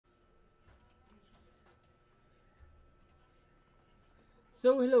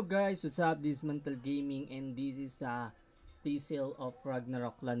So hello guys, what's up? This is manTELGaming and this is a pre-sale of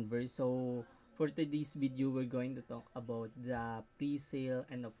Ragnarok Landverse. So for today's video, we're going to talk about the pre-sale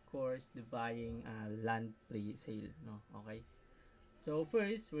and of course the buying land pre-sale. No, okay. So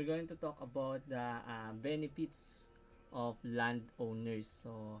first, we're going to talk about the benefits of landowners.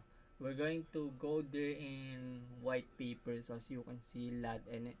 So we're going to go there in white papers as you can see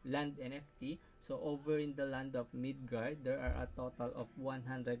land NFT. So over in the land of Midgard, there are a total of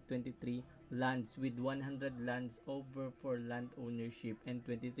 123 lands with 100 lands over for land ownership and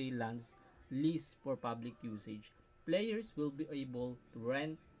 23 lands leased for public usage. Players will be able to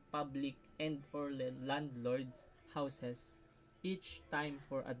rent public and or landlords houses each time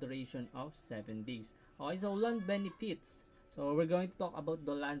for a duration of 7 days. Okay, so land benefits. So we're going to talk about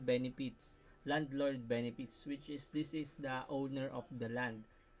the land benefits, landlord benefits, which is this is the owner of the land.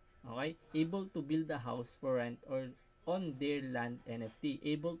 Okay, able to build a house for rent or on their land NFT,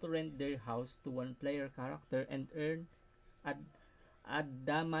 able to rent their house to one player character and earn ad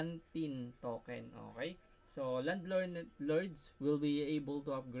adamantine token. Okay, so landlords will be able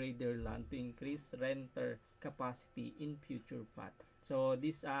to upgrade their land to increase renter capacity in future path. So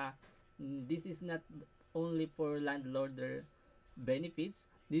this is not only for landlord benefits.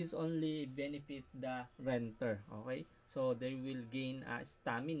 This only benefit the renter. Okay, so they will gain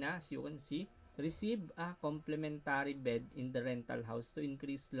stamina, as you can see, receive a complimentary bed in the rental house to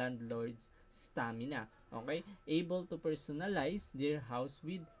increase landlord's stamina. Okay, able to personalize their house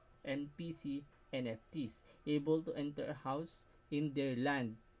with NPC NFTs, able to enter a house in their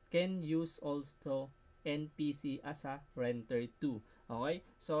land, can use also NPC as a renter too. Okay,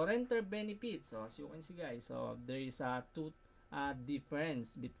 so renter benefits. So as you can see guys, so there is a two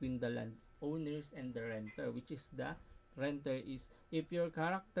difference between the land owners and the renter, which is the renter is if your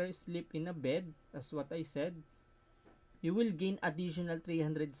character sleep in a bed, as what I said, you will gain additional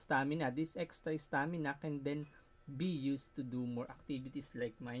 300 stamina. This extra stamina can then be used to do more activities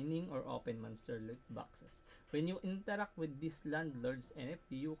like mining or open monster loot boxes. When you interact with these landlords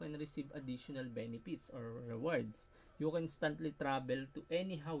NFT, you can receive additional benefits or rewards. You can instantly travel to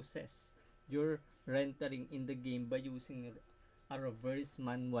any houses you're rendering in the game by using a reverse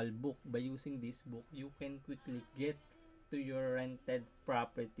manual book. By using this book, you can quickly get to your rented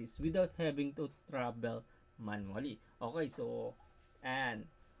properties without having to travel manually. Okay, so and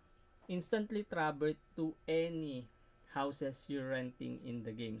instantly travel to any houses you're renting in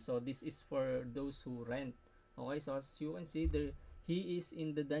the game. So this is for those who rent. Okay, so as you can see there, he is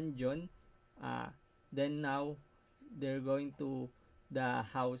in the dungeon. Then now they're going to the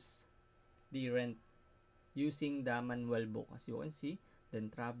house they rent using the manual book, as you can see.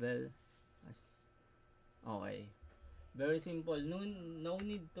 Then travel as okay. Very simple. No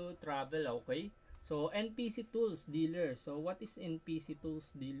need to travel, okay? So, NPC Tools Dealer. So, what is NPC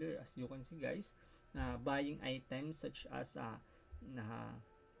Tools Dealer? As you can see, guys, buying items such as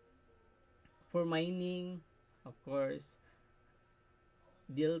for mining, of course,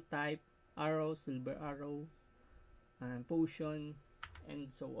 deal type, arrow, silver arrow, potion,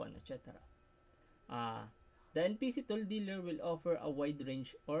 and so on, etc. The NPC Tool Dealer will offer a wide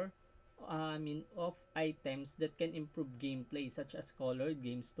range of items that can improve gameplay, such as color,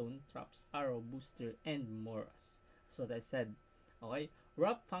 gemstone, traps, arrow, booster, and more. That's what I said. Okay,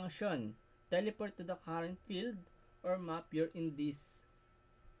 wrap function, teleport to the current field or map you're in. This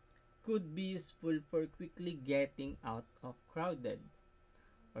could be useful for quickly getting out of crowded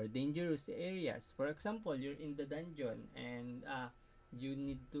or dangerous areas. For example, you're in the dungeon and you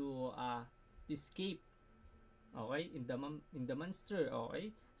need to escape, okay, in the monster.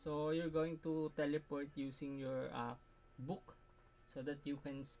 Okay, so you're going to teleport using your book so that you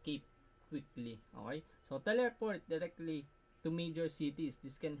can escape quickly. Okay, so teleport directly to major cities.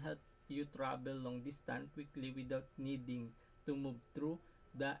 This can help you travel long distance quickly without needing to move through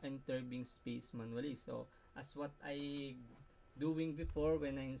the entering space manually. So as what I doing before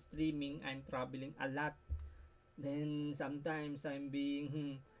when I'm streaming, I'm traveling a lot, then sometimes I'm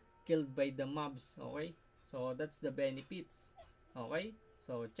being killed by the mobs. Okay, so that's the benefits. Okay,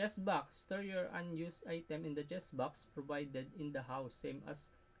 so chest box, store your unused item in the chest box provided in the house, same as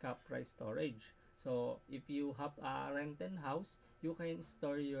cap price storage. So if you have a rented house, you can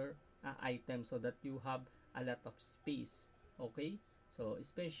store your item so that you have a lot of space. Okay, so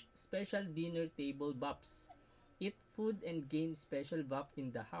special dinner table buffs, eat food and gain special buff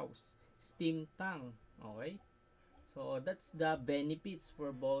in the house, steam tank. Okay, so that's the benefits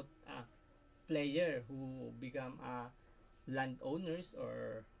for both player who become a landowners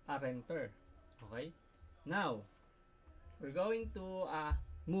or a renter. Okay, now we're going to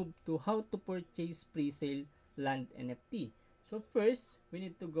move to how to purchase pre-sale land NFT. So first, we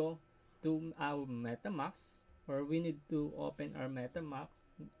need to go to our MetaMask, or we need to open our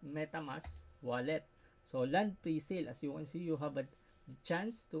MetaMask wallet. So land pre-sale, as you can see, you have the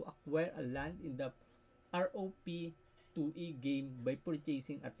chance to acquire a land in the ROP 2E game by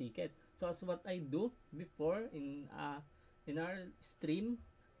purchasing a ticket. So as what I do before in our stream,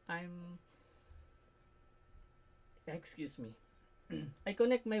 I'm excuse me. I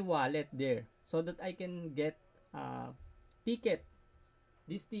connect my wallet there so that I can get ticket.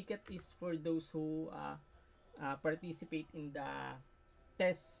 This ticket is for those who participate in the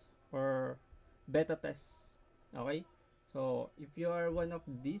test or beta test. Okay? So if you are one of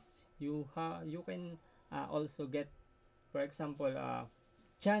these, you can also get, for example,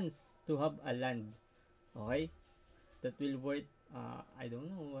 chance to have a land. Okay? That will worth I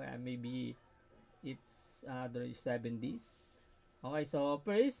don't know, maybe it's there is 7 days. Okay, so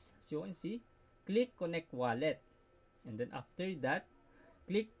first, as you can see, click connect wallet, and then after that,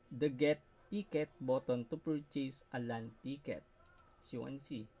 click the get ticket button to purchase a land ticket, as you can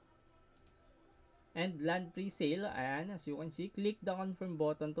see. And land pre-sale, ayan, as you can see, click the confirm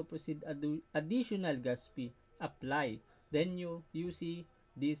button to proceed additional gas fee. Apply. Then you see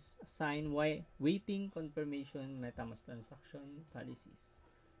this sign waiting confirmation MetaMask transaction policies.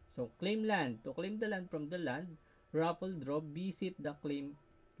 So claim land. To claim the land from the land raffle draw, visit the claim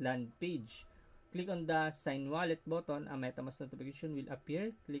land page. Click on the sign wallet button. A MetaMask notification will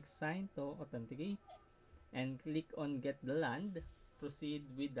appear. Click sign to authenticate and click on get the land. Proceed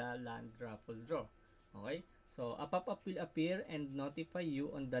with the land raffle draw. Okay? So, a pop-up will appear and notify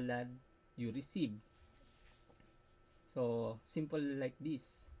you on the land you receive. So, simple like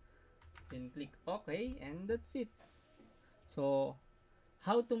this. Then click OK and that's it. So,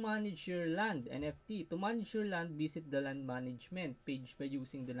 how to manage your land NFT? To manage your land, visit the land management page by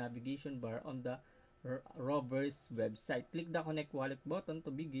using the navigation bar on the Rover's website. Click the connect wallet button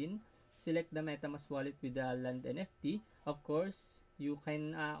to begin. Select the MetaMask wallet with the land NFT. Of course, you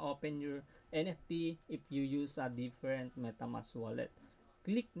can open your NFT if you use a different MetaMask wallet.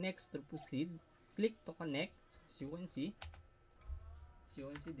 Click next to proceed. Click to connect. So, as you can see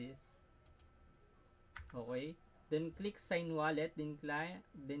this. Okay. Then click sign wallet.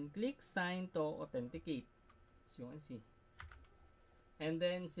 Then click sign to authenticate. As you can see. And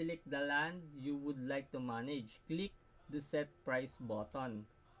then select the land you would like to manage. Click the set price button.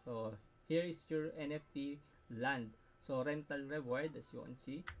 So here is your NFT land. So rental reward, as you can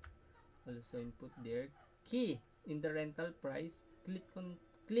see. Also input there. Key in the rental price. Click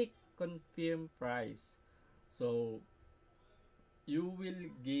confirm price. So you will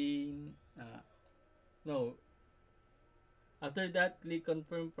gain no. After that, click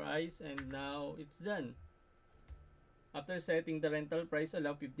confirm price, and now it's done. After setting the rental price,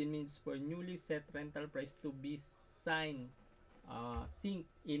 allow 15 minutes for newly set rental price to be synced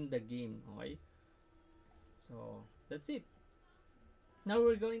in the game. Okay? So, that's it. Now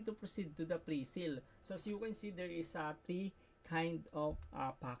we're going to proceed to the pre-sale. So, as you can see, there is three kind of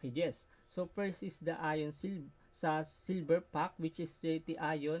packages. So, first is the Ion Silver Pack, which is 30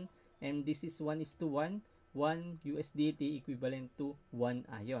 Ion, and this is 1:1, 1 USDT equivalent to 1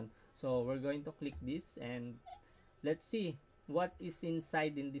 Ion. So, we're going to click this and let's see what is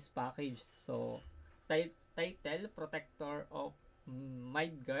inside in this package. So, title, protector of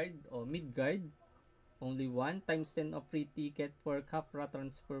Midgard or Midgard, only 1 times 10 of free ticket for Capra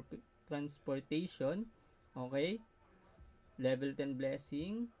transportation. Okay. Level 10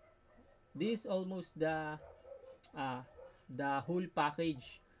 blessing. This is almost the whole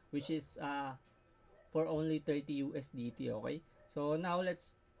package, which is for only 30 USDT. Okay. So, now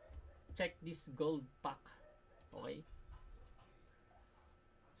let's check this gold pack. Okay.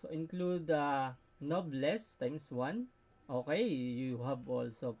 So, include the Noblesse times 1. Okay. You have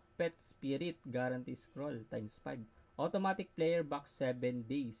also Pet Spirit Guarantee Scroll times 5. Automatic Player Box 7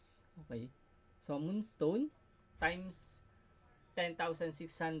 days. Okay. So, Moonstone times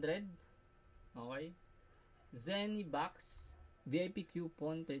 10,600. Okay. Zenny Box VIP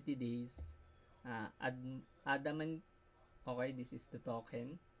coupon 30 days. Adamant. Okay. This is the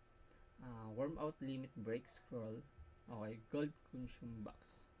token. Warm out limit break scroll. Okay, gold consume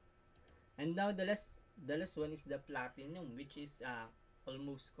box. And now the last one is the platinum, which is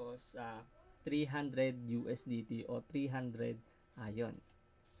almost cost 300 USDT or 300 Ion.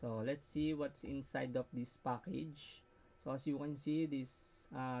 So let's see what's inside of this package. So as you can see, this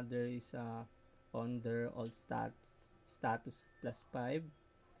there is under all status plus 5.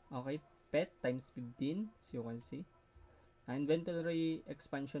 Okay, pet times 15, as you can see. Inventory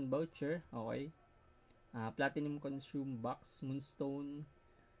expansion voucher, okay. Platinum consume box, moonstone,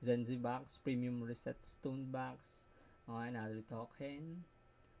 Zenzi box, premium reset stone box, Another token.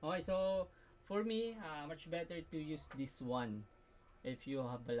 Okay, so for me, much better to use this one if you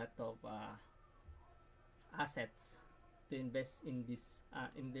have a lot of assets to invest in this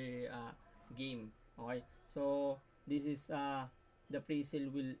in the game. Okay, so this is the pre-sale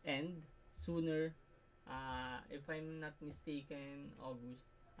will end sooner, if I'm not mistaken, August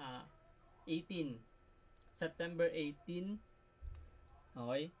 18, September 18.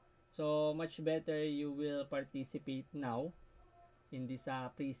 Okay, so much better you will participate now in this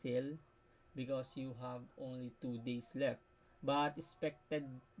pre-sale because you have only 2 days left, but expected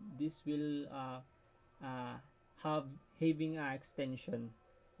this will uh, have having a extension.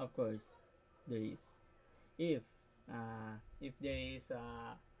 Of course there is, if there is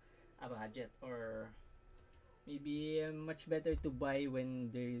a budget, or maybe much better to buy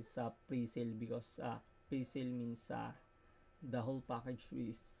when there is a pre-sale, because pre-sale means the whole package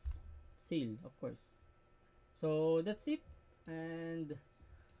is sale, of course. So that's it, and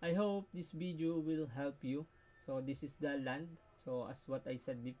I hope this video will help you. So this is the land. So as what I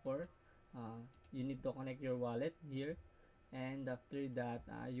said before, you need to connect your wallet here, and after that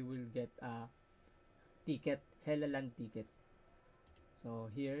you will get a ticket, Hella Land ticket. So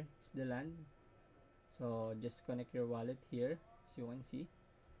here is the land. So just connect your wallet here, as you can see.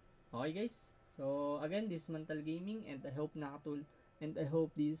 Okay guys. So again, this is manTELGaming, and I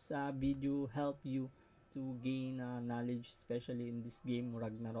hope this video help you to gain knowledge, especially in this game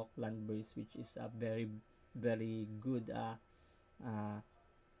Ragnarok Landverse, which is a very good uh,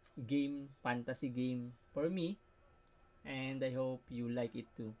 game, fantasy game for me, and I hope you like it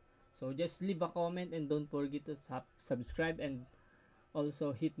too. So just leave a comment, and don't forget to subscribe, and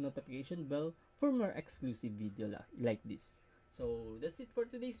also hit notification bell for more exclusive video like this. So that's it for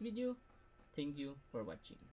today's video. Thank you for watching.